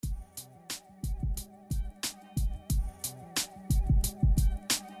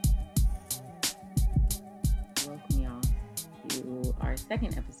our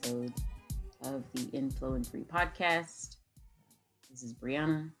second episode of the Inflow and Free podcast. This is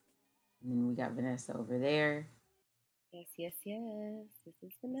Brianna, and then we got Vanessa over there. Yes. This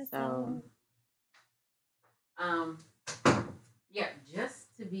is Vanessa. So, just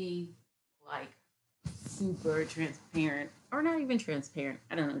to be like super transparent, or not even transparent,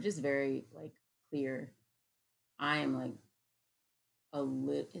 I don't know, just very like clear. I am like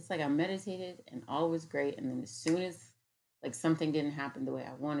it's like I meditated and all was great, and then as soon as like something didn't happen the way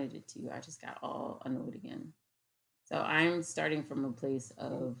I wanted it to, I just got all annoyed again. So I'm starting from a place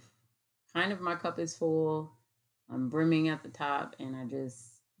of kind of my cup is full, I'm brimming at the top, and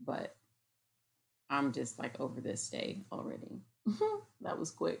but I'm just like over this day already. That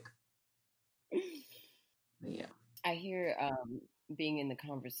was quick. But yeah. I hear being in the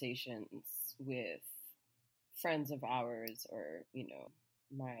conversations with friends of ours or,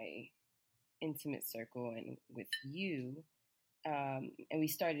 my intimate circle and with you. And we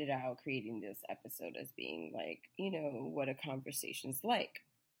started out creating this episode as being like, what a conversation's like.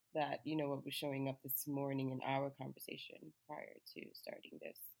 That, what was showing up this morning in our conversation prior to starting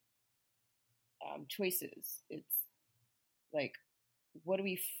this. Choices. It's like, what do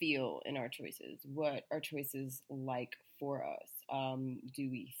we feel in our choices? What are choices like for us? Do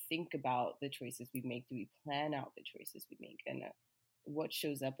we think about the choices we make? Do we plan out the choices we make? And what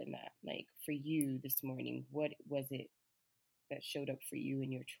shows up in that? Like for you this morning, what was it that showed up for you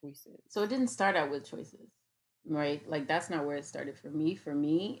in your choices? So it didn't start out with choices, right? Like that's not where it started for me. For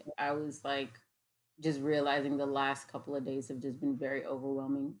me, I was like just realizing the last couple of days have just been very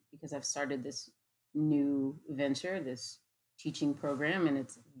overwhelming because I've started this new venture, this teaching program, and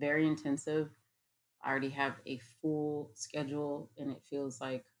it's very intensive. I already have a full schedule and it feels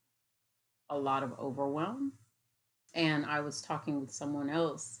like a lot of overwhelm. And I was talking with someone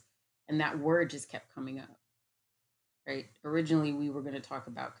else and that word just kept coming up, right? Originally, we were going to talk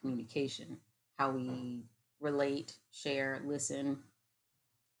about communication, how we relate, share, listen,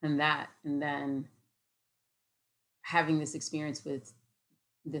 and that. And then having this experience with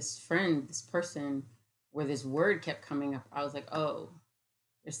this friend, this person, where this word kept coming up, I was like, oh,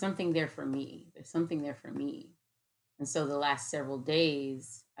 there's something there for me. There's something there for me. And so the last several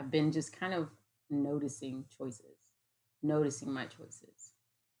days, I've been just kind of noticing my choices.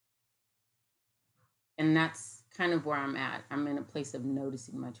 And that's kind of where I'm at. I'm in a place of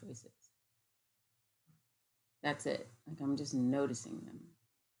noticing my choices. That's it. Like I'm just noticing them.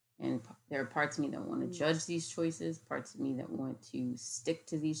 And there are parts of me that want to judge these choices, parts of me that want to stick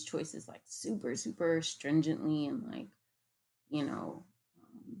to these choices like super, super stringently and like,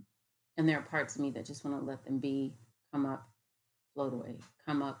 and there are parts of me that just want to let them be, come up, float away,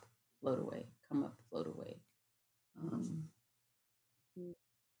 come up, float away, come up, float away.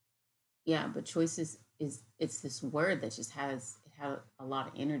 Yeah, but choices it's this word that just has a lot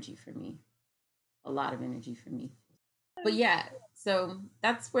of energy for me. A lot of energy for me. But yeah, so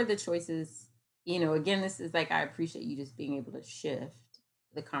that's where the choices, again, this is like I appreciate you just being able to shift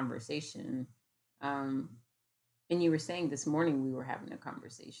the conversation. And you were saying this morning we were having a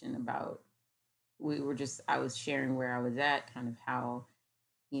conversation about I was sharing where I was at, kind of how,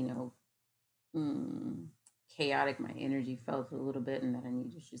 chaotic my energy felt a little bit and that I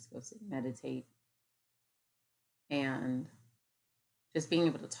need to just go sit and meditate. And just being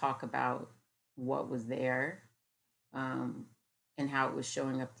able to talk about what was there and how it was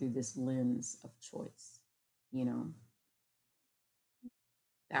showing up through this lens of choice,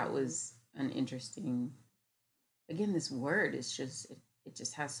 that was an interesting, again, this word is just, it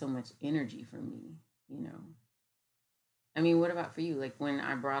just has so much energy for me, I mean, what about for you? Like when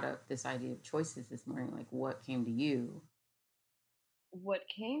I brought up this idea of choices this morning, like what came to you? What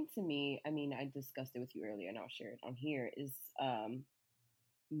came to me, I mean, I discussed it with you earlier and I'll share it on here, is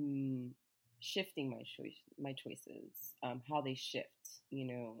shifting my choices, how they shift,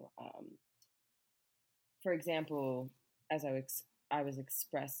 for example, as I was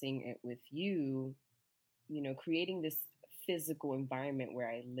expressing it with you, creating this physical environment where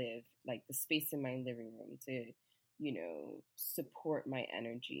I live, like the space in my living room to, support my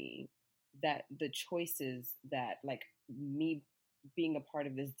energy, that the choices that like me being a part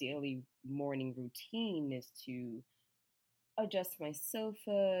of this daily morning routine is to adjust my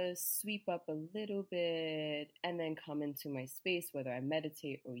sofa, sweep up a little bit, and then come into my space, whether I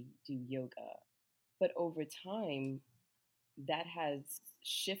meditate or do yoga. But over time, that has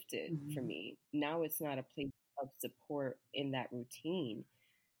shifted for me. Now it's not a place of support in that routine.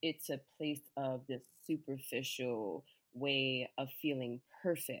 It's a place of this superficial way of feeling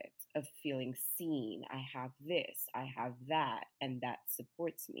perfect, of feeling seen. I have this, I have that, and that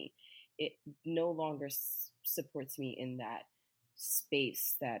supports me. It no longer supports me in that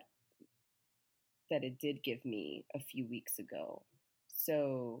space that it did give me a few weeks ago.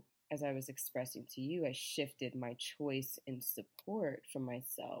 So, as I was expressing to you, I shifted my choice in support for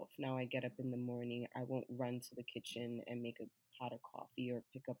myself. Now I get up in the morning, I won't run to the kitchen and make a pot of coffee or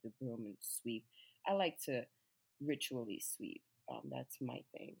pick up the broom and sweep. I like to ritually sweep. That's my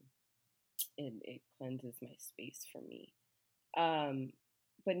thing. It cleanses my space for me. Um,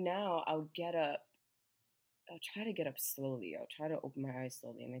 but now I'll try to get up slowly. I'll try to open my eyes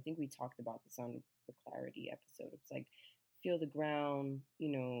slowly. And I think we talked about this on the clarity episode. It's like feel the ground,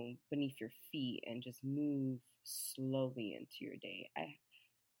 beneath your feet and just move slowly into your day.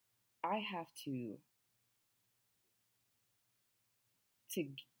 I have to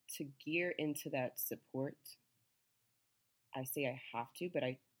to gear into that support. I say I have to, but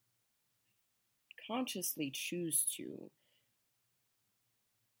I consciously choose to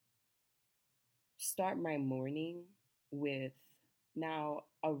start my morning with now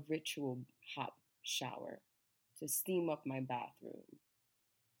a ritual hot shower to steam up my bathroom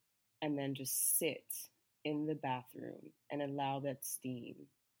and then just sit in the bathroom and allow that steam.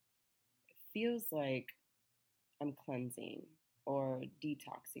 It feels like I'm cleansing or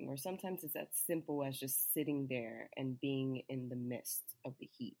detoxing, or sometimes it's as simple as just sitting there and being in the midst of the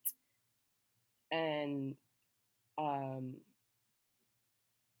heat. And, um,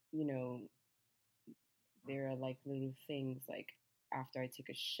 you know, there are like little things like after I take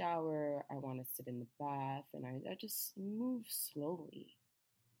a shower, I want to sit in the bath and I just move slowly.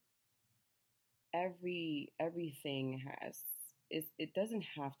 Everything has it doesn't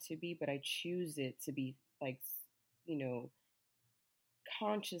have to be, but I choose it to be like, you know,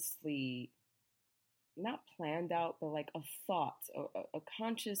 consciously not planned out, but like a thought, a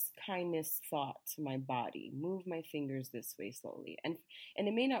conscious kindness thought to my body. Move my fingers this way slowly, and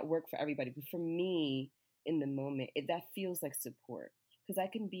it may not work for everybody, but for me, in the moment, that feels like support because I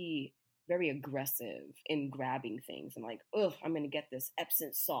can be very aggressive in grabbing things and like, ugh, I'm gonna get this Epsom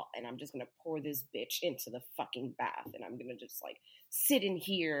salt and I'm just gonna pour this bitch into the fucking bath and I'm gonna just like sit in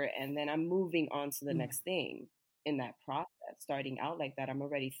here and then I'm moving on to the Mm. next thing in that process. Starting out like that, I'm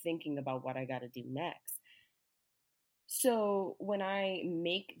already thinking about what I got to do next. So when I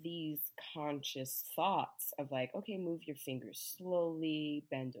make these conscious thoughts of like, okay, move your fingers slowly,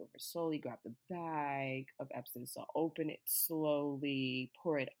 bend over slowly, grab the bag of Epsom salt, open it slowly,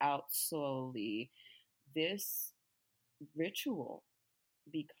 pour it out slowly, this ritual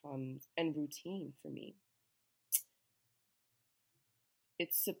becomes and routine for me.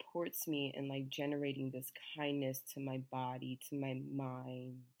 It supports me in like generating this kindness to my body, to my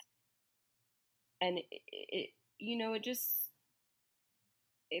mind, and it just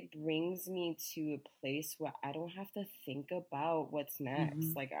it brings me to a place where I don't have to think about what's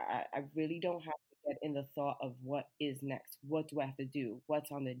next. Mhm. Like I really don't have to get in the thought of what is next. What do I have to do?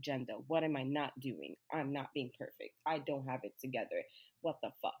 What's on the agenda? What am I not doing? I'm not being perfect. I don't have it together. What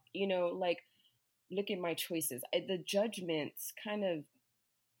the fuck? Like look at my choices. The judgments kind of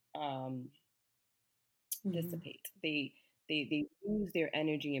um Mhm. dissipate. They lose their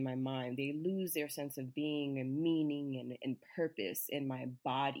energy in my mind. They lose their sense of being and meaning and purpose in my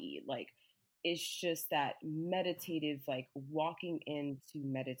body. Like it's just that meditative, like walking into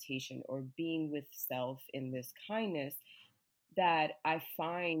meditation or being with self in this kindness that I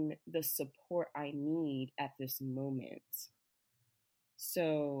find the support I need at this moment.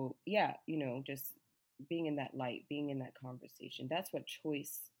 So yeah, just being in that light, being in that conversation. That's what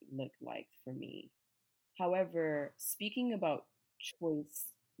choice looked like for me. However, speaking about choice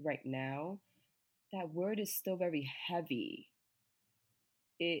right now, that word is still very heavy.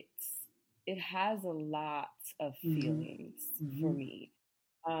 It has a lot of Mhm. feelings for Mhm. me.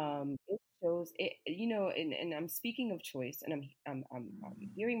 It shows it, and I'm speaking of choice, and I'm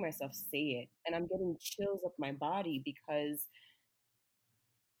hearing myself say it, and I'm getting chills up my body because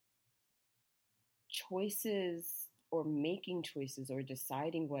choices or making choices or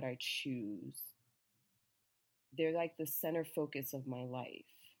deciding what I choose, they're like the center focus of my life.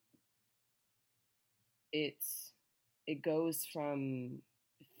 it's it goes from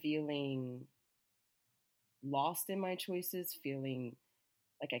feeling lost in my choices, feeling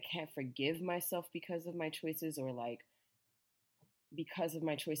like I can't forgive myself because of my choices, or like because of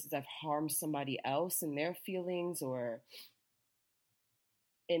my choices I've harmed somebody else and their feelings, or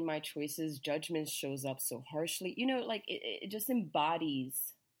in my choices judgment shows up so harshly. Like it just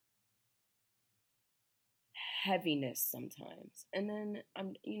embodies heaviness sometimes. And then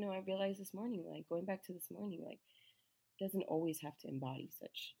I realized this morning, like going back to this morning, like it doesn't always have to embody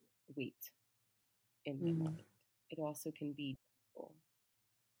such weight in my Mhm. mind. It also can be gentle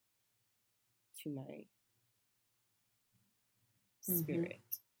to my Mm-hmm. spirit.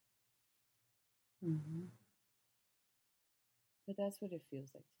 Mm-hmm. But that's what it feels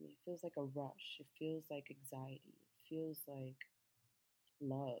like to me. It feels like a rush. It feels like anxiety. It feels like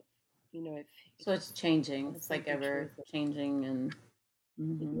love. It So it's just changing. It's like constantly ever feels like changing and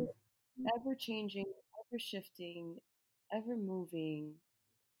mm-hmm. ever changing, ever shifting, ever moving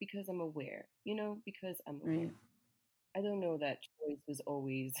because I'm aware, because I'm aware. Right. I don't know that choice was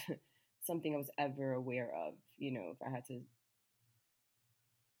always something I was ever aware of, if I had to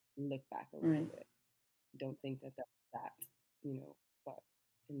look back a little Right. bit. I don't think that that's that, but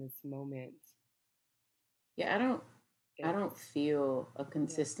in this moment, Yeah, I don't it's, feel a yeah.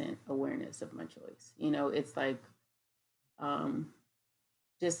 consistent awareness of my choice. It's like um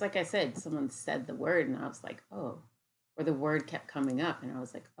just like I said, someone said the word and I was like, oh, or the word kept coming up and I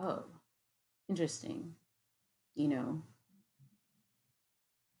was like, oh, interesting. You know,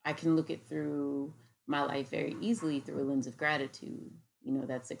 I can look it through my life very easily through a lens of gratitude.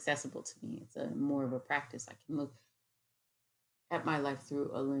 That's accessible to me. It's a more of a practice. I can look at my life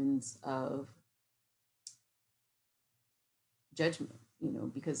through a lens of judgment,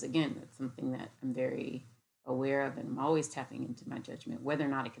 because again, that's something that I'm very aware of and I'm always tapping into my judgment, whether or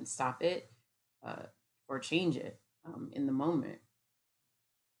not I can stop it uh, or change it in the moment.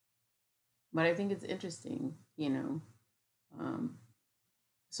 But I think it's interesting, Um,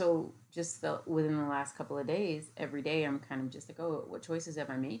 so just within the last couple of days, every day I'm kind of just like, oh, what choices have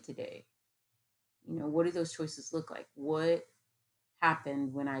I made today? What do those choices look like? What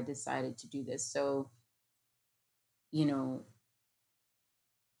happened when I decided to do this? So, you know,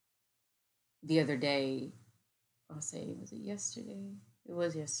 the other day, I'll say, was it yesterday? It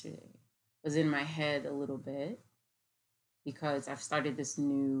was yesterday. Was in my head a little bit because I've started this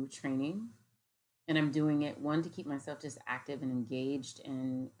new training and I'm doing it one to keep myself just active and engaged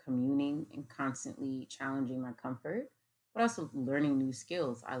and communing and constantly challenging my comfort, but also learning new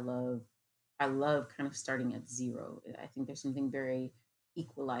skills. I love kind of starting at zero. I think there's something very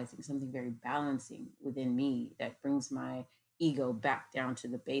equalizing, something very balancing within me that brings my ego back down to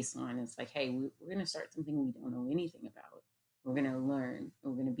the baseline. It's like, hey, we're going to start something we don't know anything about. We're going to learn.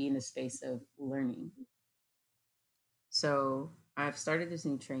 We're going to be in a space of learning. So I've started this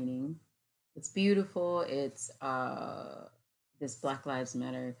new training. It's beautiful. It's this Black Lives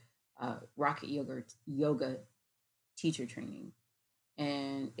Matter rocket yoga teacher training,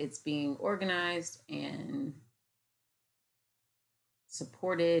 and it's being organized and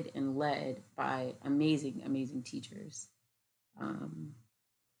supported and led by amazing, amazing teachers. Um,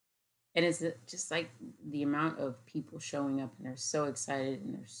 and it's just like the amount of people showing up and they're so excited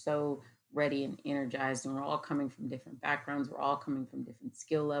and they're so ready and energized, and we're all coming from different backgrounds. We're all coming from different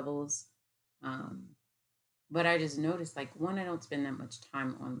skill levels. Um, But I just noticed, like, one, I don't spend that much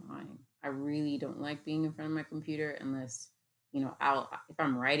time online. I really don't like being in front of my computer unless, if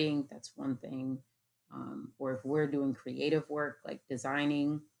I'm writing, that's one thing. Or if we're doing creative work, like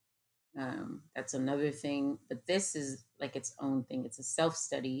designing, that's another thing. But this is like its own thing. It's a self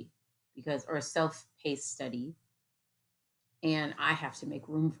study or a self paced study. And I have to make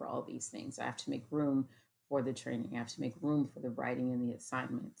room for all these things. I have to make room for the training. I have to make room for the writing and the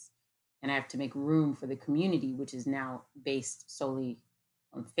assignments. And I have to make room for the community, which is now based solely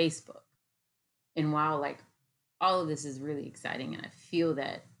on Facebook. And while like all of this is really exciting and I feel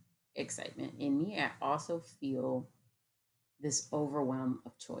that excitement in me, I also feel this overwhelm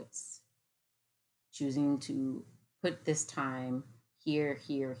of choice, choosing to put this time here,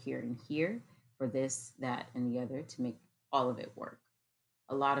 here, here, and here for this, that, and the other to make all of it work.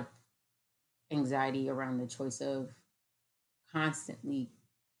 A lot of anxiety around the choice of constantly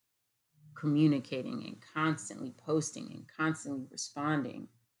communicating and constantly posting and constantly responding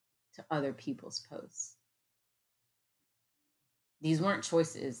to other people's posts. These weren't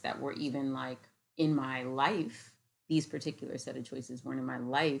choices that were even like in my life. These particular set of choices weren't in my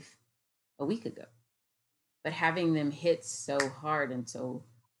life a week ago. But having them hit so hard and so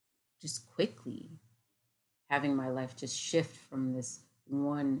just quickly, having my life just shift from this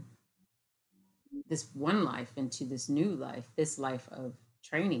one life into this new life, this life of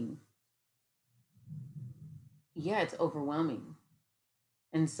training, yeah, it's overwhelming.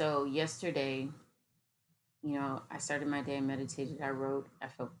 And so yesterday, I started my day, meditated, I wrote, I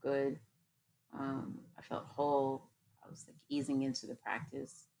felt good. I felt whole. I was like easing into the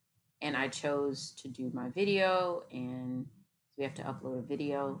practice. And I chose to do my video, and we have to upload a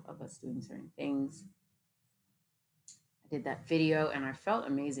video of us doing certain things. I did that video and I felt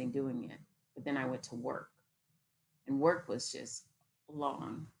amazing doing it. But then I went to work, and work was just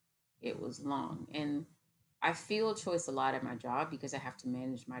long. It was long. And I feel choice a lot at my job because I have to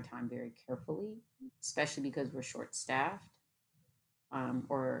manage my time very carefully, especially because we're short staffed.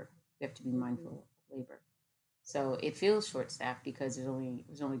 or we have to be Mhm. mindful of labor. So it feels short staffed because there's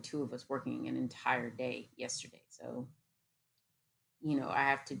only two of us working an entire day yesterday. So I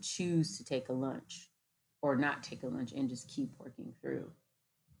have to choose to take a lunch or not take a lunch and just keep working through.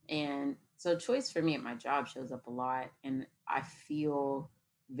 And so choice for me at my job shows up a lot, and I feel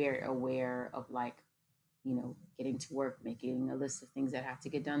very aware of, like, getting to work, making a list of things that have to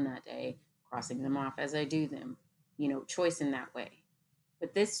get done that day, crossing them off as I do them, choice in that way.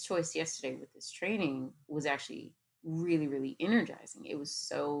 But this choice yesterday with this training was actually really, really energizing. It was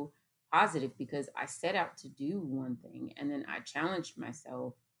so positive because I set out to do one thing and then I challenged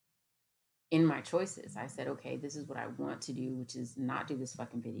myself in my choices. I said, okay, this is what I want to do, which is not do this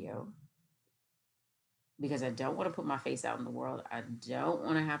fucking video because I don't want to put my face out in the world. I don't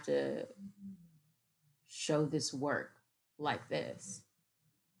want to have to show this work like this.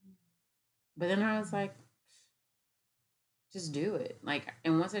 But then I was like, just do it. Like,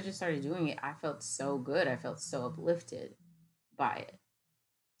 and once I just started doing it, I felt so good. I felt so uplifted by it.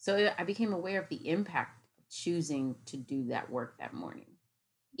 So I became aware of the impact of choosing to do that work that morning,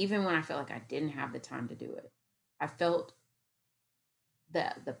 even when I felt like I didn't have the time to do it. I felt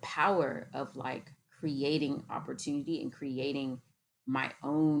the power of, like, creating opportunity and creating my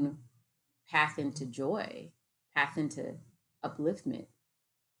own path into joy, path into upliftment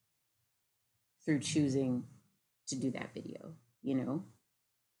through choosing to do that video, you know?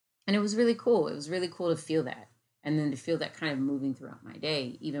 And it was really cool. It was really cool to feel that. And then to feel that kind of moving throughout my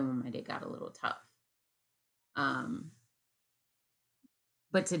day, even when my day got a little tough. Um,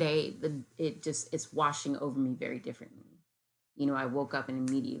 but today it's washing over me very differently. I woke up and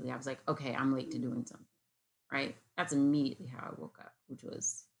immediately I was like, okay, I'm late to doing something, right? That's immediately how I woke up, which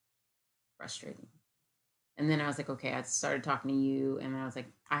was frustrating. And then I was like, okay, I started talking to you, and I was like,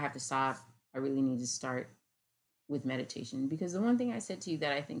 I have to stop. I really need to start with meditation, because the one thing I said to you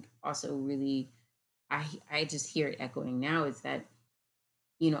that I think also really, I just hear it echoing now, is that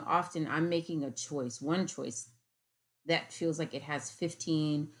often I'm making a choice, one choice that feels like it has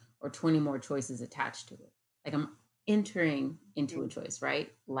 15 or 20 more choices attached to it. Like I'm entering into a Mhm. choice, right?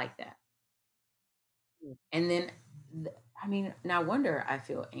 Like that. And then, I mean, no wonder I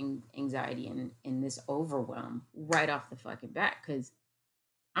feel anxiety and this overwhelm right off the fucking bat, because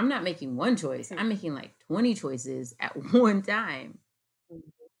I'm not making one choice. I'm making like 20 choices at one time.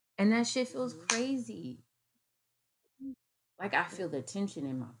 And that shit feels Mhm. crazy. Like I feel the tension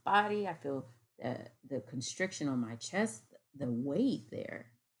in my body. I feel the constriction on my chest, the weight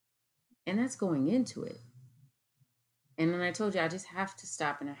there. And that's going into it. And then I told you I just have to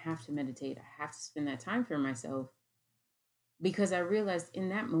stop and I have to meditate. I have to spend that time for myself, because I realized in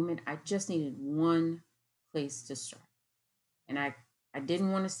that moment I just needed one place to start. And I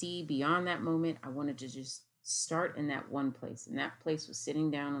didn't want to see beyond that moment. I wanted to just start in that one place. And that place was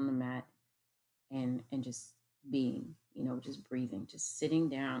sitting down on the mat and just being, just breathing, just sitting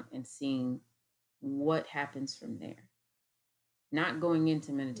down and seeing what happens from there. Not going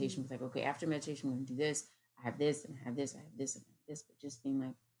into meditation Mhm. with, like, okay, after meditation, I'm going to do this. I have this and I have this, I have this and I have this, but just being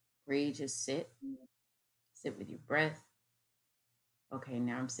like, breathe, just sit with your breath. Okay,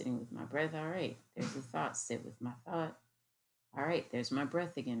 now I'm sitting with my breath. All right, there's a thought, sit with my thought. All right, there's my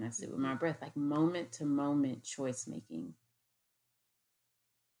breath again. I sit with my breath, like moment to moment choice making.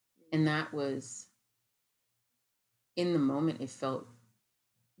 And that was, in the moment, it felt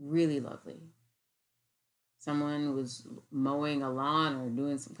really lovely. Someone was mowing a lawn or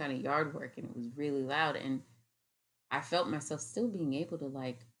doing some kind of yard work, and it was really loud. And I felt myself still being able to,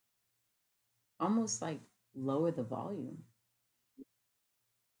 like, almost like lower the volume,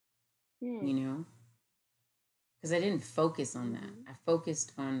 you Mhm. know? Because I didn't focus on that. Mhm. I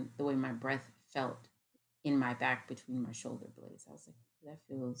focused on the way my breath felt in my back between my shoulder blades. I was like, that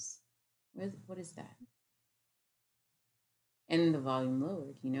feels, what is that? And the volume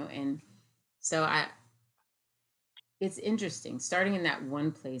lowered, And so it's interesting. Starting in that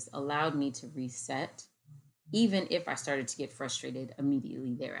one place allowed me to reset, even if I started to get frustrated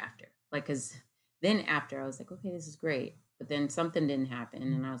immediately thereafter. Like, because then after I was like, okay, this is great. But then something didn't happen.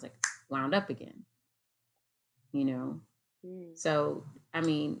 And I was like, wound up again, you know? Mhm. So, I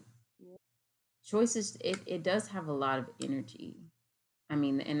mean, Yeah. choices, it does have a lot of energy. I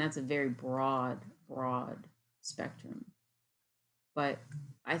mean, and that's a very broad spectrum. But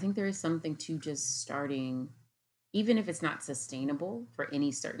I think there is something to just starting, even if it's not sustainable for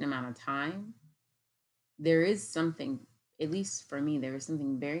any certain amount of time. There is something, at least for me, there is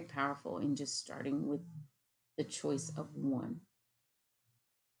something very powerful in just starting with the choice of one.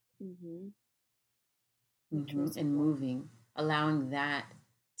 Mhm. The choice of And one. moving, allowing that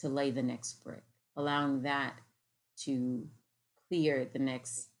to lay the next brick, allowing that to clear the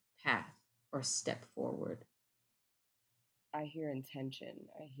next path or step forward. I hear intention.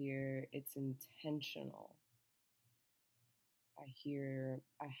 I hear it's intentional. I hear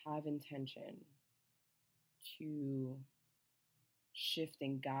I have intention to shift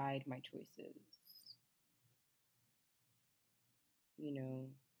and guide my choices, you know,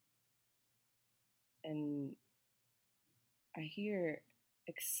 and I hear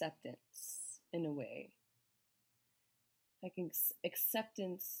acceptance in a way, like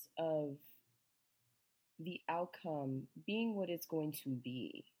acceptance of the outcome being what it's going to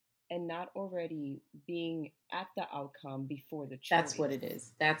be and not already being at the outcome before the That's what choice. it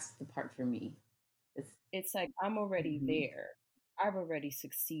is. That's the part for me. It's like I'm already Mhm. there. I've already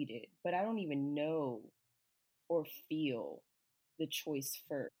succeeded, but I don't even know or feel the choice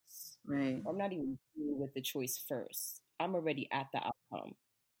first. Right. Or I'm not even dealing with the choice first. I'm already at the outcome.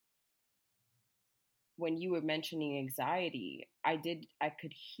 When you were mentioning anxiety, I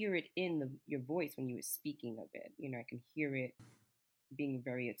could hear it in your voice when you were speaking of it. You know, I can hear it being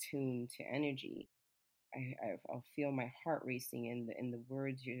very attuned to energy. I'll feel my heart racing in the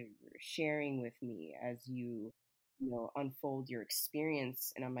words you're sharing with me as you know unfold your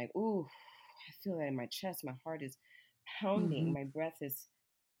experience, and I'm like, ooh, I feel that in my chest. My heart is pounding. Hmm. My breath is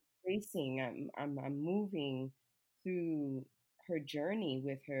racing. I'm moving through her journey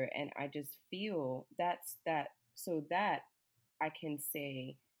with her, and I just feel that's that. So that I can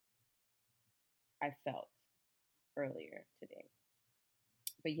say I felt earlier today.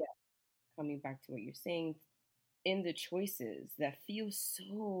 But yeah, coming back to what you're saying, in the choices that feel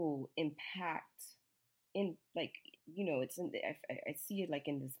so impact in like you know it's in the, I see it like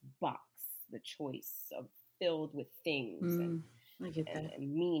in this box, the choice of filled with things Mm, I get that.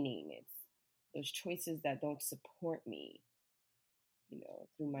 and meaning. It's those choices that don't support me, you know,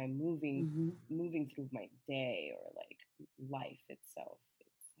 through my Hmm. moving through my day or like life itself.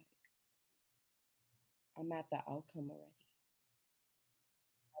 It's like I'm at the outcome already.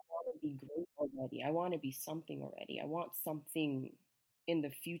 I want to be great already. I want to be something already. I want something in the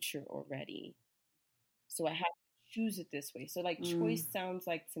future already. So I have to choose it this way. So like Mm, choice sounds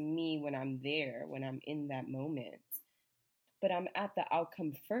like to me when I'm there, when I'm in that moment, but I'm at the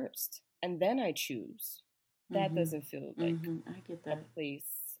outcome first and then I choose. That hmm. doesn't feel like Hmm. I get a that.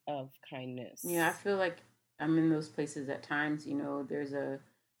 place of Yeah, I kindness. feel like I'm in those places at times. There's a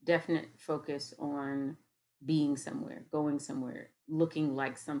definite focus on being somewhere, going somewhere, looking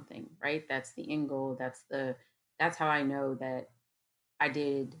like something, right? That's the end goal. That's how I know that I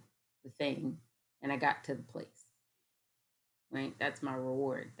did the thing and I got to the place, right? That's my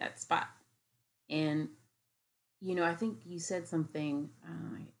reward, that spot. And I think you said something,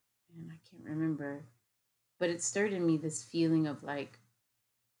 and I can't remember, but it stirred in me this feeling of like,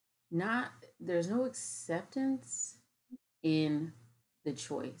 not there's no acceptance in the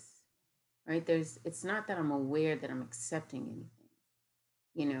choice, right? It's not that I'm aware that I'm accepting anything,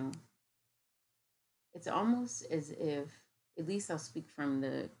 you know. It's almost as if, at least I'll speak from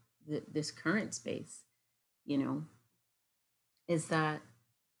this current space, you know, is that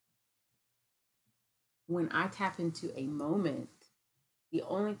when I tap into a moment, the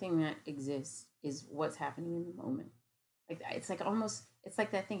only thing that exists is what's happening in the moment. Like it's like almost it's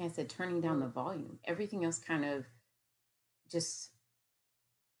like that thing I said, turning down the volume. Everything else kind of just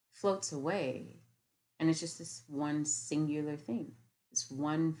floats away, and it's just this one singular thing, this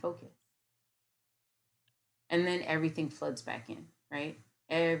one focus. And then everything floods back in, right?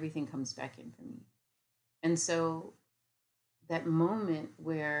 Everything comes back in for me. And so that moment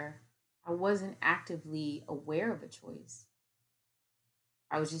where I wasn't actively aware of a choice,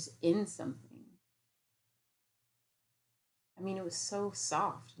 I was just in something. I mean, it was so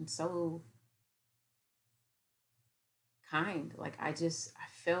soft and so kind. Like I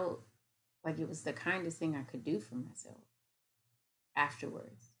felt like it was the kindest thing I could do for myself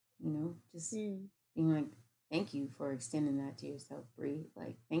afterwards, just Mm. being like, thank you for extending that to yourself, Brie.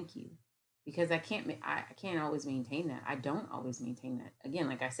 Like, thank you. Because I can't always maintain that. I don't always maintain that. Again,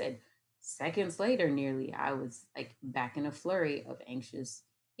 like I said, seconds later, nearly, I was like back in a flurry of anxious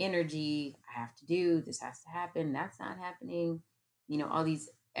energy. I have to do this, has to happen. That's not happening. All these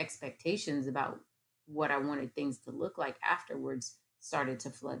expectations about what I wanted things to look like afterwards started to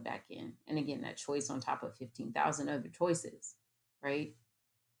flood back in. And again, that choice on top of 15,000 other choices, right?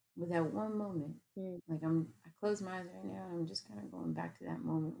 With that one moment, Mm. like I close my eyes right now and I'm just kind of going back to that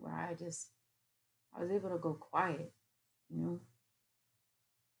moment where I was able to go quiet, you know,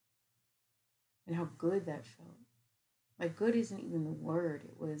 and how good that felt. Like good isn't even the word,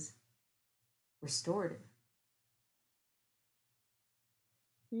 it was restorative.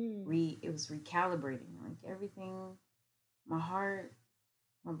 Mm. It was recalibrating. Like everything, my heart,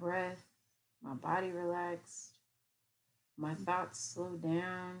 my breath, my body relaxed, my thoughts slowed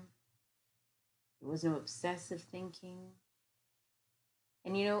down. There was no obsessive thinking.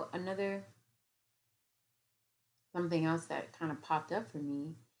 And another something else that kind of popped up for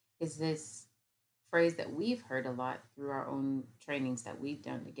me is this phrase that we've heard a lot through our own trainings that we've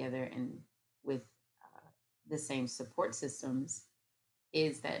done together and with the same support systems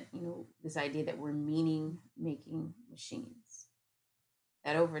is that, this idea that we're meaning making machines.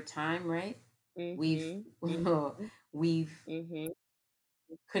 That over time, right? We've Mm-hmm. Mm-hmm. we've Mm-hmm.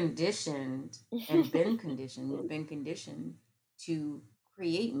 conditioned and been conditioned. We've been conditioned to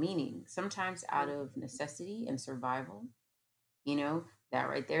create meaning, sometimes out of necessity and survival. That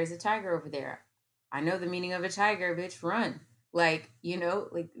right there is a tiger over there. I know the meaning of a tiger, bitch, run. Like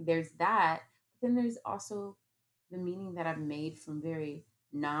there's that. But then there's also the meaning that I've made from very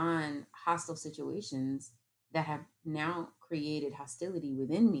non hostile situations that have now created hostility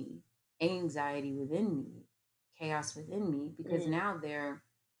within me, anxiety within me, chaos within me, because Mm. now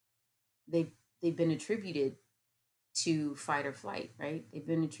they've they've been attributed to fight or flight, right? They've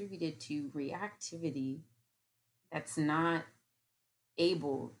been attributed to reactivity that's not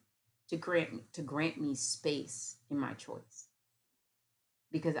able to grant me space in my choice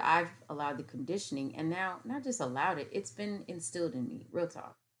because I've allowed the conditioning and now not just allowed it, it's been instilled in me, real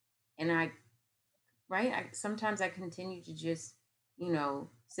talk. And I sometimes I continue to just,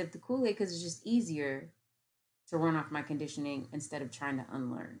 sip the Kool-Aid because it's just easier to run off my conditioning instead of trying to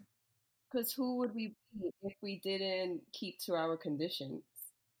unlearn. Because who would we be if we didn't keep to our conditions?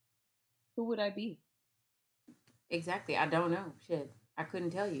 Who would I be? Exactly. I don't know. Shit. I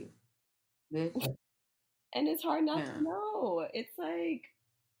couldn't tell you. Bitch. And it's hard not to Yeah. know. It's like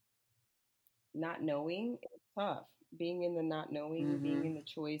not knowing is tough. Being in the not knowing, being Mm-hmm. in the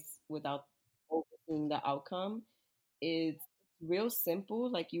choice without overseeing the outcome is real simple,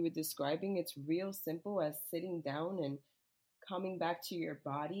 like you were describing. It's real simple as sitting down and coming back to your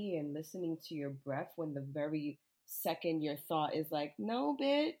body and listening to your breath when the very second your thought is like, no,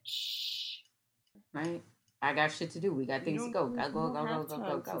 bitch. Right. I got shit to do. We got things to go. Gotta You go, don't go, have go, go, go,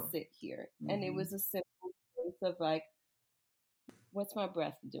 time to go. sit here. And it Mm-hmm. was a simple choice of like, what's my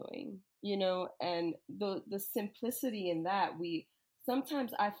breath doing? And the simplicity in that, we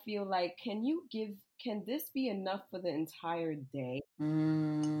sometimes I feel like, can this be enough for the entire day?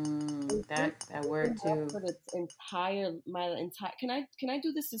 Is this That word enough too. for the entire can I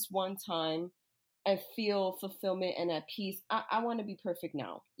do this one time and feel fulfillment and at peace? I want to be perfect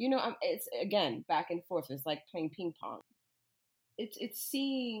now. It's again back and forth. It's like playing ping pong. It's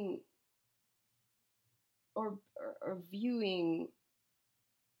seeing or viewing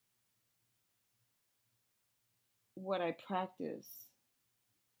what I practice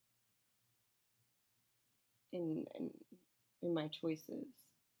in in my choices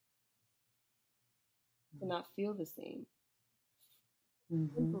to not feel the same.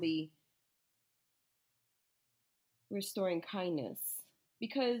 Mm-hmm. Simply restoring kindness.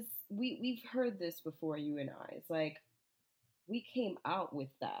 Because we've heard this before, you and I. It's like we came out with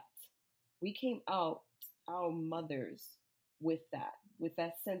that. We came out, our mothers, with that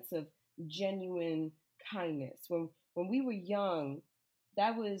sense of genuine kindness. When we were young,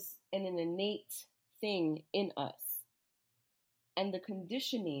 that was an innate thing in us. And the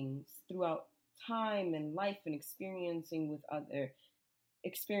conditionings throughout time and life and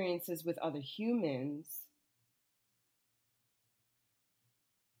experiences with other humans,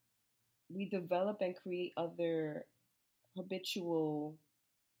 we develop and create other habitual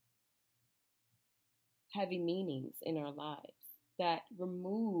heavy meanings in our lives that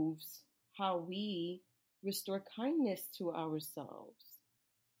removes how we restore kindness to ourselves.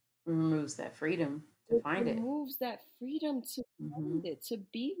 Removes that freedom to It find it. removes that freedom to Mm-hmm. find it, to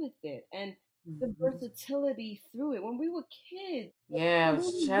be with it, and the Mm-hmm. versatility through it. When we were kids, Yeah, I when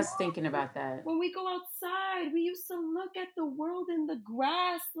was we were just thinking young, about that. when we go outside, we used to look at the world in the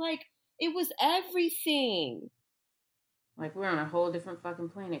grass like it was everything. Like we're on a whole different fucking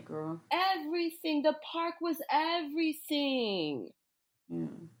planet, girl. Everything. The park was everything. Yeah.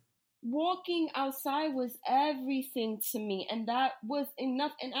 Walking outside was everything to me, and that was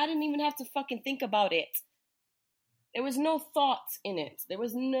enough. And I didn't even have to fucking think about it. There was no thought in it. There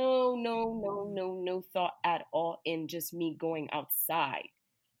was no thought at all in just me going outside.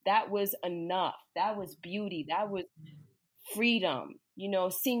 That was enough. That was beauty. That was freedom.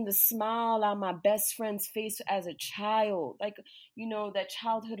 Seeing the smile on my best friend's face as a child, like, that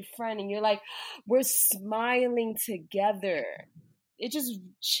childhood friend, and you're like, we're smiling together. It just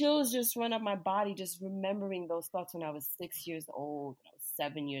chills just run up my body just remembering those thoughts when I was 6 years old, when I was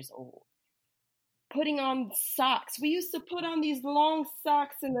 7 years old. putting on socks. We used to put on these long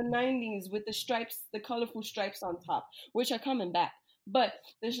socks in the 90s with the stripes, the colorful stripes on top, which are coming back. But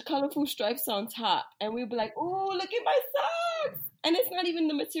there's colorful stripes on top. And we'd be like, oh, look at my socks. And it's not even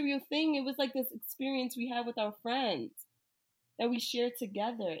the material thing. It was like this experience we had with our friends that we shared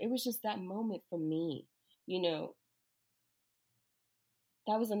together. It was just that moment for me, you know,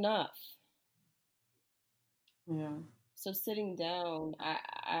 that was enough. Yeah. So sitting down,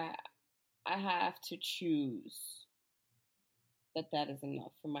 I have to choose that is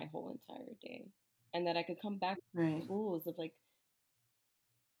enough for my whole entire day, and that I could come back Right. to tools of like,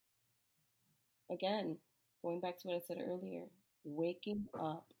 again, going back to what I said earlier, waking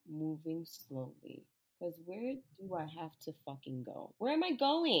up, moving slowly. Because where do I have to fucking go? Where am I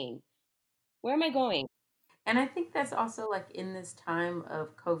going? Where am I going? And I think that's also like in this time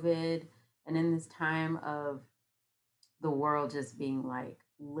of COVID and in this time of the world just being like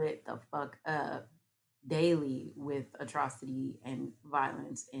lit the fuck up daily with atrocity and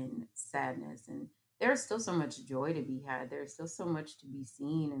violence and sadness. And there's still so much joy to be had. There's still so much to be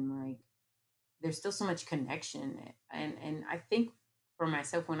seen, and like there's still so much connection. And I think for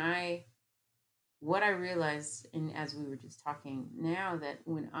myself, what I realized, and as we were just talking now, that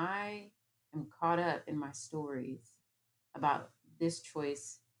when I am caught up in my stories about this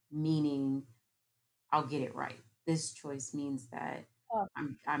choice, meaning I'll get it right. This choice means that Oh,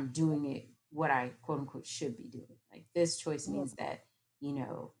 I'm doing it what I quote unquote should be doing. Like this choice means that,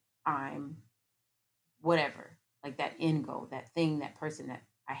 I'm whatever, like that end goal, that thing, that person, that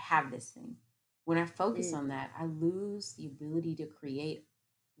I have this thing. When I focus mm, on that, I lose the ability to create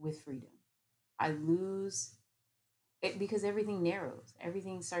with freedom. I lose it because everything narrows.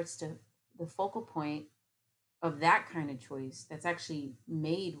 Everything starts to, the focal point of that kind of choice that's actually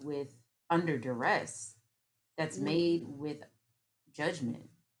made with under duress, that's mm, made with judgment,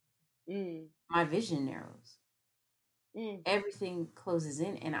 mm, my vision narrows. mm, Everything closes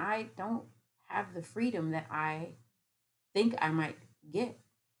in, and I don't have the freedom that I think I might get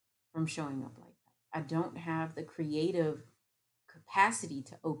from showing up like that. I don't have the creative capacity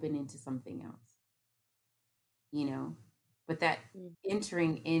to open into something else, you know? But that mm,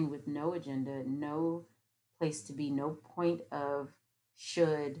 entering in with no agenda, no place to be, no point of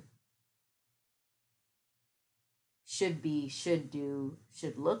should, should be, should do,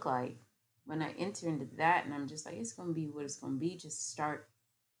 should look like. When I enter into that and I'm just like, it's going to be what it's going to be, just start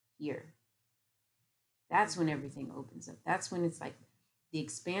here. That's when mhm, everything opens up. That's when it's like the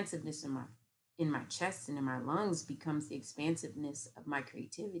expansiveness in my chest and in my lungs becomes the expansiveness of my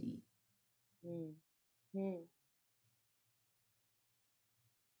creativity. mm, mm,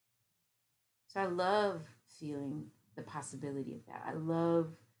 So I love feeling the possibility of that. I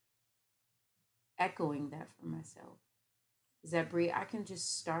love echoing that for myself. Is that Brie, I can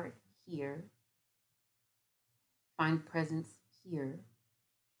just start here, find presence here,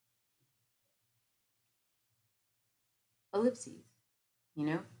 ellipses,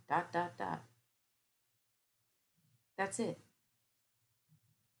 dot, dot, dot. That's it.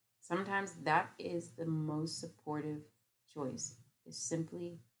 Sometimes that is the most supportive choice, is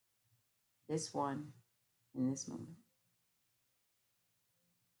simply this one in this moment.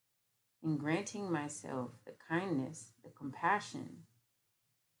 And granting myself the kindness, the compassion,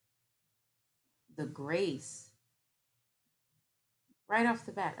 the grace right off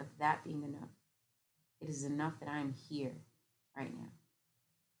the bat of that being enough. It is enough that I am here right now.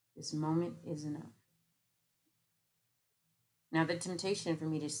 This moment is enough. Now, the temptation for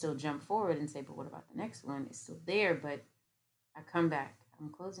me to still jump forward and say, but what about the next one, is still there, but I come back. I'm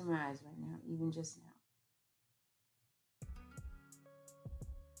closing my eyes right now, even just now.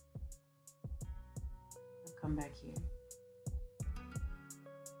 I'll come back here.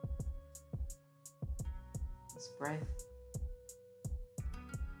 This breath,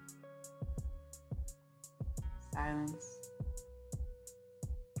 silence.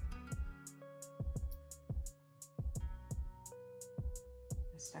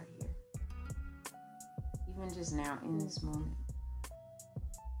 I start here. Even just now in this moment,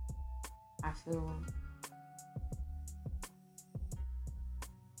 I feel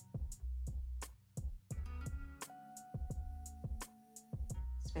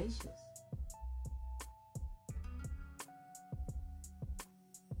spacious.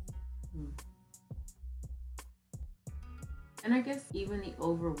 And I guess even the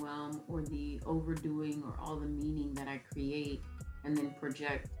overwhelm or the overdoing or all the meaning that I create and then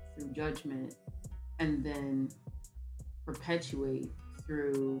project through judgment and then perpetuate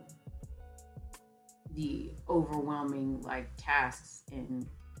through the overwhelming like tasks and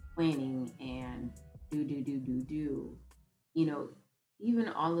planning and do, you know, even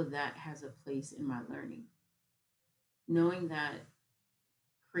all of that has a place in my learning. Knowing that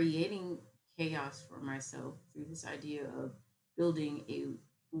creating chaos for myself through this idea of building a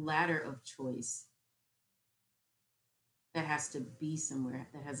ladder of choice that has to be somewhere,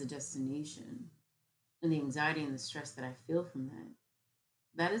 that has a destination, and the anxiety and the stress that I feel from that,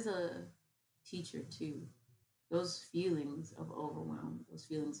 that is a teacher too. Those feelings of overwhelm, those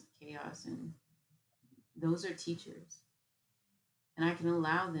feelings of chaos, and those are teachers. And I can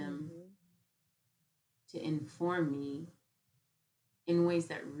allow them Mm-hmm. to inform me in ways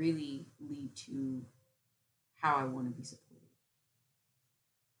that really lead to how I want to be supported.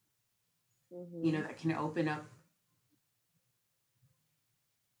 Mm-hmm. That can open up,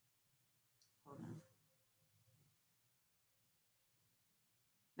 hold on,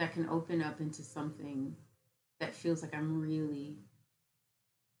 that can open up into something that feels like I'm really,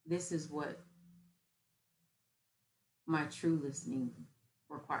 this is what my true listening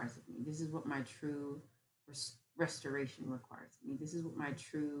requires of me. This is what my true restoration requires of me. This is what my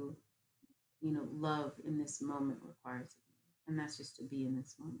true, love in this moment requires of me. And that's just to be in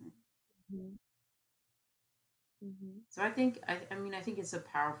this moment. Mm-hmm. Mm-hmm. So I think it's a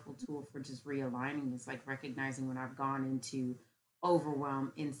powerful tool for just realigning. It's like recognizing when I've gone into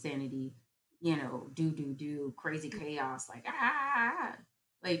overwhelm, insanity, do, crazy chaos, like,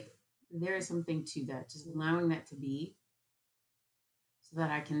 like there is something to that, just allowing that to be so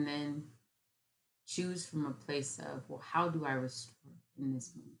that I can then choose from a place of, well, how do I restore in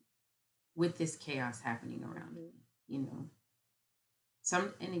this moment with this chaos happening around Mm-hmm. me, you know?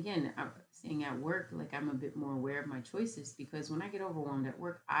 And again, I'm saying at work, like I'm a bit more aware of my choices because when I get overwhelmed at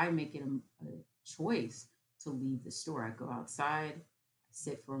work, I make it a choice to leave the store. I go outside, I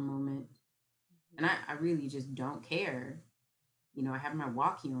sit for a moment, and I really just don't care. I have my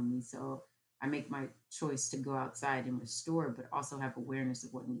walkie on me, so I make my choice to go outside and restore, but also have awareness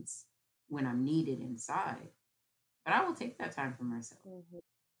of what needs when I'm needed inside. But I will take that time for myself Mm-hmm.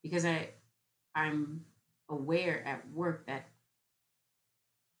 because I'm aware at work that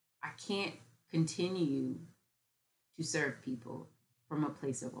I can't continue to serve people from a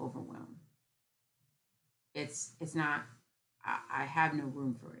place of overwhelm. It's not. I have no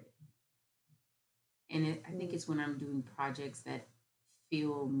room for it, and I think it's when I'm doing projects that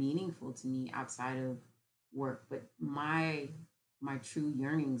feel meaningful to me outside of work, but my true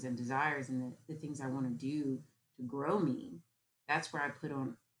yearnings and desires and the things I want to do to grow me. That's where I put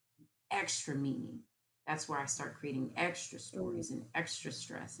on extra meaning. That's where I start creating extra Mm-hmm. stories and extra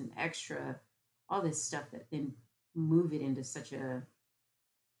stress and extra all this stuff that then move it into such a,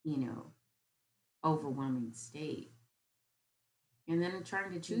 you know, overwhelming state. And then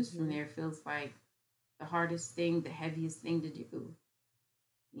trying to choose from Mm-hmm. there feels like the hardest thing, the heaviest thing to do,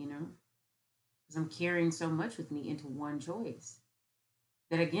 you know, because I'm carrying so much with me into one choice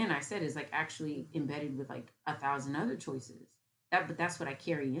that again I said is like actually embedded with like a thousand other choices. But that's what I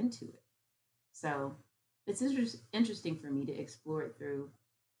carry into it. So it's interesting for me to explore it through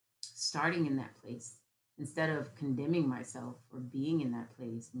starting in that place instead of condemning myself for being in that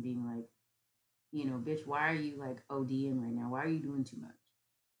place and being like, bitch, why are you like ODing right now? Why are you doing too much?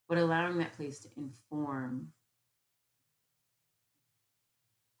 But allowing that place to inform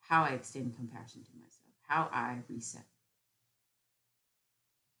how I extend compassion to myself, how I reset,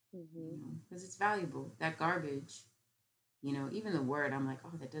 Mm-hmm. because it's valuable. That garbage, even the word, I'm like,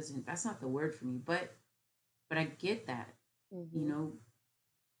 oh, that's not the word for me. But I get that, you Mm-hmm. know,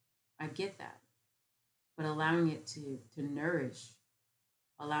 I get that. But allowing it to nourish,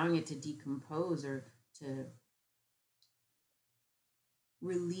 allowing it to decompose or to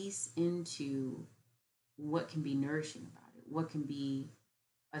release into what can be nourishing about it, what can be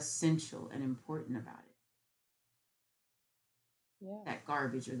essential and important about it. Yeah. That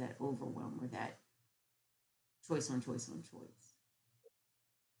garbage or that overwhelm or that choice on choice on choice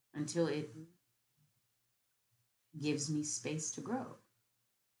until it Mm-hmm. gives me space to grow.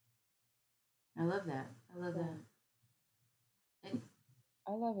 I love that. I love Yeah. that. And,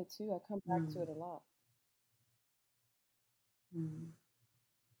 I love it too. I come back to mm, it a lot mm,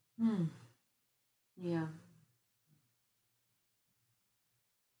 mm, yeah.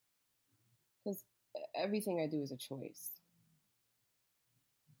 because everything I do is a choice.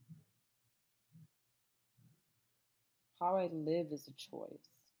 How I live is a choice.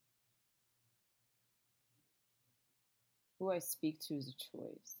 Who I speak to is a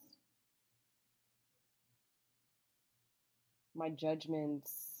choice. My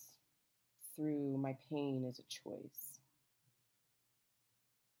judgments through my pain is a choice.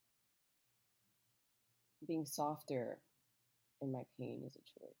 Being softer in my pain is a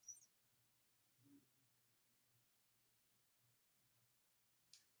choice.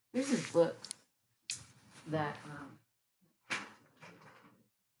 There's this book that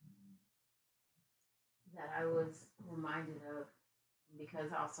that I was reminded of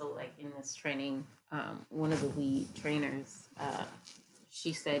because also like in this training, one of the lead trainers,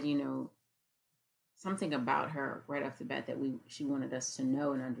 she said, something about her right off the bat that she wanted us to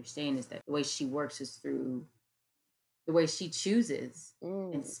know and understand is that the way she works is through the way she chooses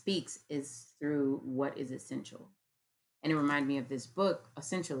and speaks is through what is essential. And it reminded me of this book,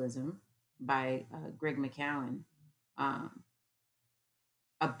 Essentialism, by Greg McKeown,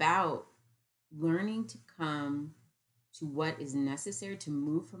 about learning to come to what is necessary to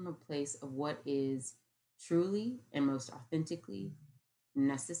move from a place of what is truly and most authentically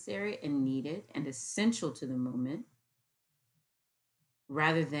necessary and needed and essential to the moment,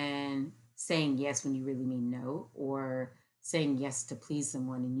 rather than saying yes when you really mean no, or saying yes to please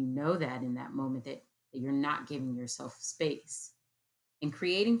someone and you know that in that moment that you're not giving yourself space, and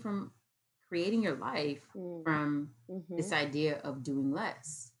creating your life from this idea of doing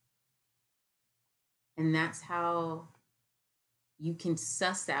less. And that's how you can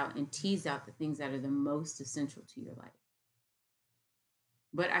suss out and tease out the things that are the most essential to your life.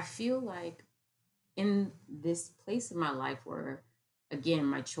 But I feel like in this place of my life where, again,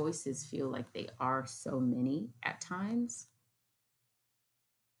 my choices feel like they are so many at times,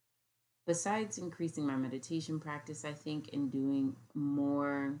 besides increasing my meditation practice, I think, and doing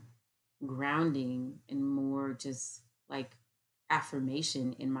more grounding and more just like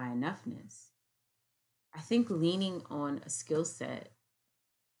affirmation in my enoughness, I think leaning on a skill set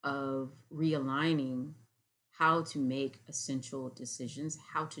of realigning how to make essential decisions,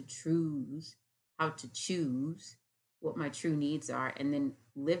 how to choose what my true needs are, and then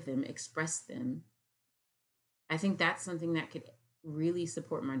live them, express them. I think that's something that could really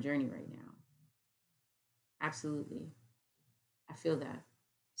support my journey right now. Absolutely. I feel that.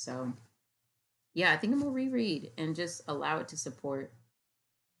 So, yeah, I think I'm going to reread and just allow it to support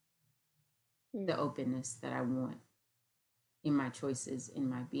the openness that I want in my choices, in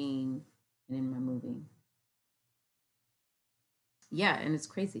my being, and in my moving. Yeah, and it's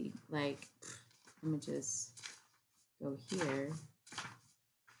crazy. Like, let me just go here.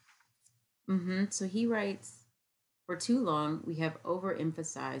 So he writes, for too long, we have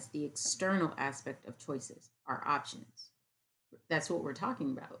overemphasized the external aspect of choices, our options. That's what we're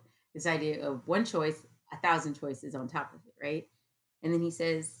talking about. This idea of one choice, 1,000 choices on top of it, right? And then he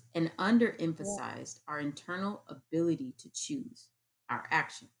says, and underemphasized our internal ability to choose our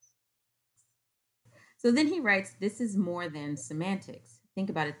actions. So then he writes, this is more than semantics. Think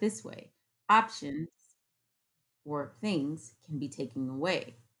about it this way. Options or things can be taken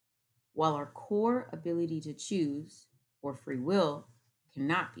away, while our core ability to choose or free will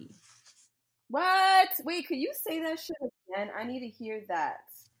cannot be. What? Wait, could you say that shit again? I need to hear that.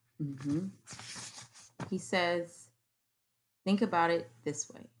 He says, think about it this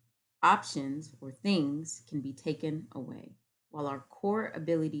way. Options or things can be taken away, while our core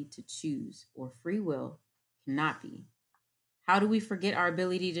ability to choose or free will cannot be. How do we forget our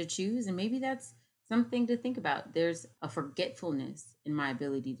ability to choose? And maybe that's something to think about. There's a forgetfulness in my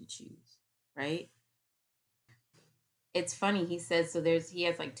ability to choose, right? It's funny. He says, he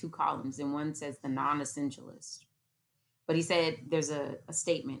has like two columns, and one says the non-essentialist. But he said there's a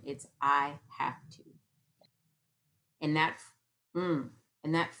statement. It's I have to. And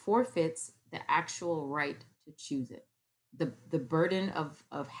that forfeits the actual right to choose it. The burden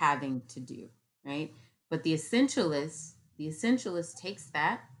of having to do, right? But the essentialist takes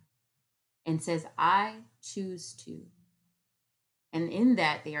that and says, I choose to. And in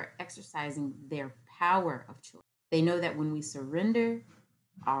that, they are exercising their power of choice. They know that when we surrender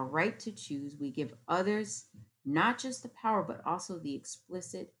our right to choose, we give others not just the power, but also the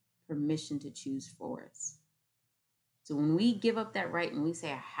explicit permission to choose for us. So when we give up that right and we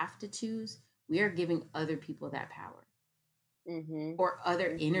say, I have to choose, we are giving other people that power. Or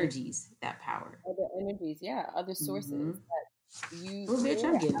other energies that power. Other energies, yeah, other sources that you. Oh, bitch,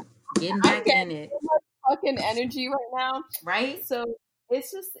 I'm getting back in it. So much fucking energy right now, right? So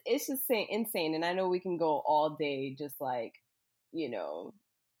it's just insane, and I know we can go all day, just like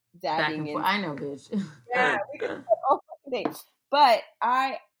dabbing in. I know, bitch. Yeah, we can go all fucking day. But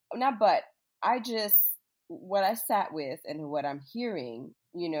I just what I sat with and what I'm hearing,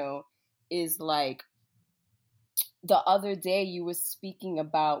 is like. The other day you were speaking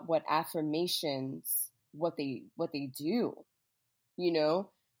about what affirmations, what they do, and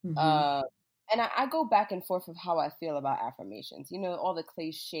I go back and forth of how I feel about affirmations, all the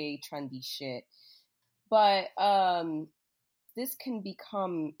cliche trendy shit, but this can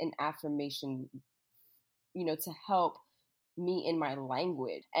become an affirmation, to help me in my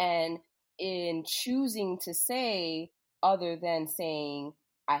language. And in choosing to say, other than saying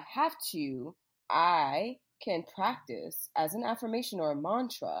I have to, I can practice as an affirmation or a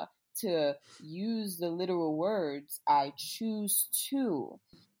mantra to use the literal words I choose to.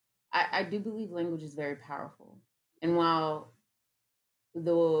 I do believe language is very powerful. And while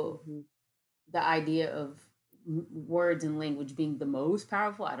the Mm-hmm. the idea of words and language being the most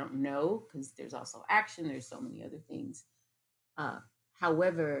powerful, I don't know, because there's also action, there's so many other things. Uh,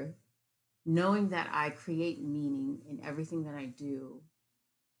 However, knowing that I create meaning in everything that I do,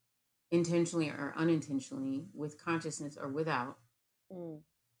 intentionally or unintentionally, with consciousness or without,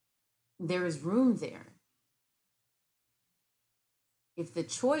 there is room there. If the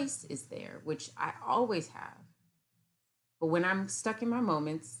choice is there, which I always have, but when I'm stuck in my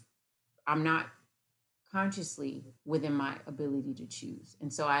moments, I'm not consciously within my ability to choose.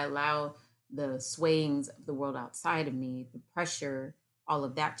 And so I allow the swayings of the world outside of me, the pressure, all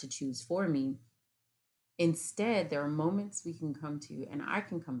of that to choose for me. Instead, there are moments we can come to and I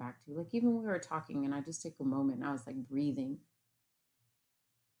can come back to. Like even when we were talking and I just took a moment and I was like breathing,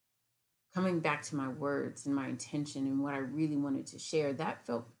 coming back to my words and my intention and what I really wanted to share, that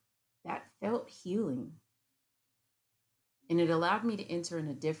felt healing. And it allowed me to enter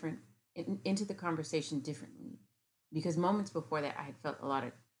into the conversation differently. Because moments before that I had felt a lot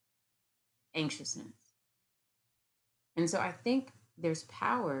of anxiousness. And so I think there's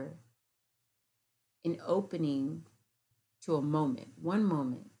power in opening to a moment, one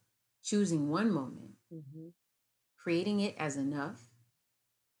moment, choosing one moment, creating it as enough,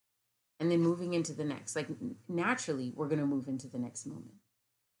 and then moving into the next. Like naturally, we're going to move into the next moment.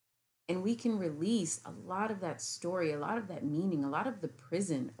 And we can release a lot of that story, a lot of that meaning, a lot of the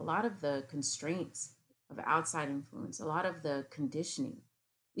prison, a lot of the constraints of outside influence, a lot of the conditioning.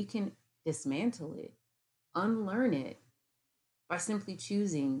 We can dismantle it, unlearn it by simply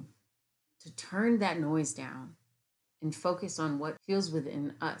choosing to turn that noise down and focus on what feels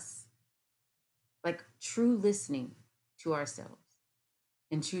within us. Like true listening to ourselves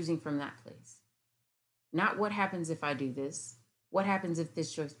and choosing from that place. Not what happens if I do this, what happens if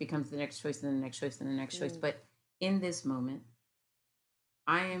this choice becomes the next choice and the next choice and the next choice, but in this moment,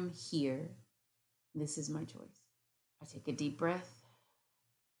 I am here. This is my choice. I take a deep breath.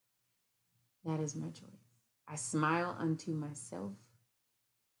 That is my choice. I smile unto myself.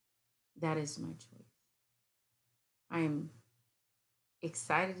 That is my choice. I am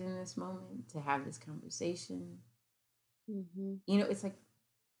excited in this moment to have this conversation. It's like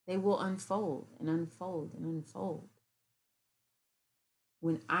they will unfold and unfold and unfold.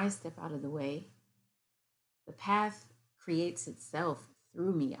 When I step out of the way, the path creates itself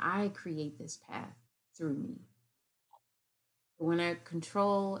through me. I create this path through me. When I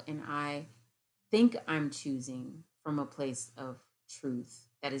control and I think I'm choosing from a place of truth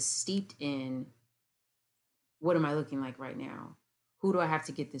that is steeped in what am I looking like right now? Who do I have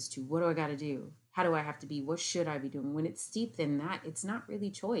to get this to? What do I got to do? How do I have to be? What should I be doing? When it's steeped in that, it's not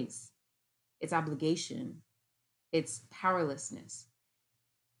really choice. It's obligation. It's powerlessness.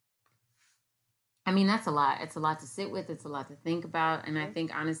 I mean, that's a lot. It's a lot to sit with. It's a lot to think about. And I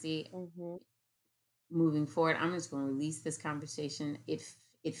think, honestly, moving forward, I'm just going to release this conversation. It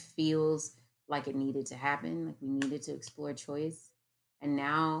feels like it needed to happen. Like we needed to explore choice. And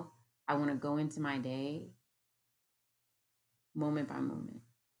now I want to go into my day moment by moment.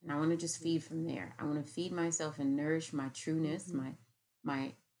 And I want to just feed from there. I want to feed myself and nourish my trueness,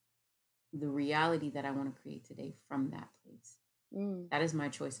 the reality that I want to create today from that place. That is my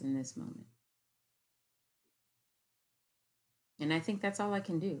choice in this moment. And I think that's all I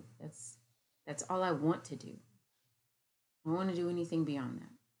can do. That's all I want to do. I don't want to do anything beyond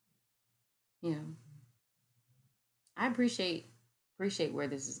that. I appreciate where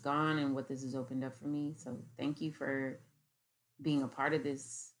this has gone and what this has opened up for me. So thank you for being a part of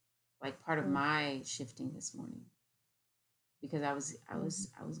this, like part of my shifting this morning. Because I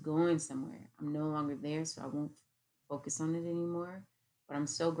was going somewhere. I'm no longer there, so I won't focus on it anymore. But I'm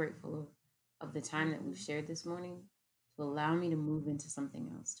so grateful of the time that we've shared this morning to allow me to move into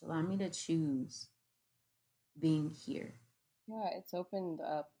something else, to allow me to choose being here. Yeah, it's opened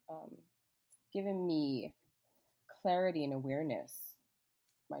up, given me clarity and awareness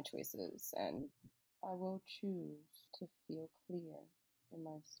of my choices, and I will choose to feel clear in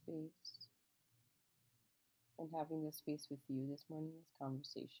my space. And having this space with you this morning, this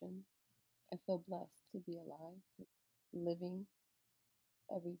conversation, I feel blessed to be alive, living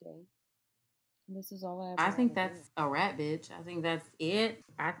every day. And this is all I think that's a wrap, bitch. I think that's it.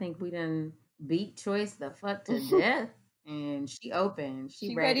 I think we done beat choice the fuck to death. And she open.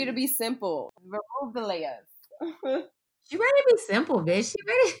 She ready to be simple. Remove the layers. She ready to be simple, bitch. She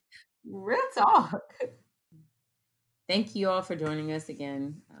ready. Real talk. Thank you all for joining us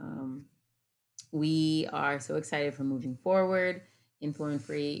again. We are so excited for moving forward. Influence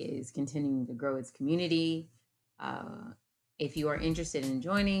Free is continuing to grow its community. Uh, if you are interested in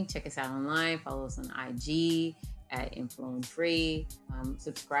joining, check us out online. Follow us on IG at Influence Free.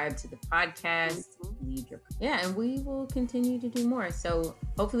 Subscribe to the podcast. Leave your and we will continue to do more. So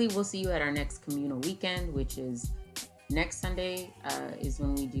hopefully we'll see you at our next communal weekend, which is next Sunday. Is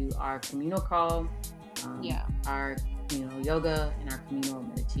when we do our communal call. Our yoga and our communal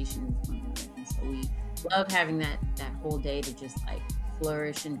meditation with one another. And so we love having that whole day to just like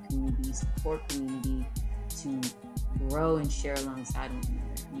flourish in community, support community, to grow and share alongside one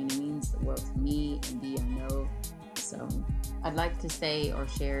another. I mean, it means the world to me and Dee, I know. So I'd like to say or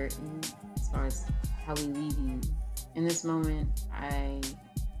share as far as how we leave you in this moment.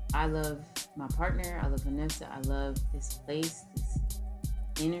 I love my partner. I love Vanessa. I love this place, this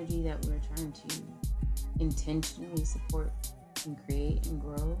energy that we're trying to intentionally support and create and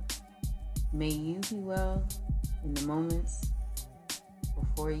grow. May you be well in the moments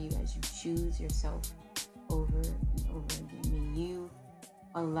before you as you choose yourself over and over again. May you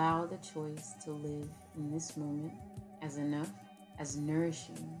allow the choice to live in this moment as enough, as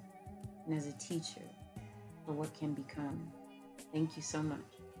nourishing, and as a teacher for what can become. Thank you so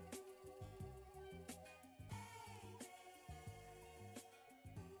much.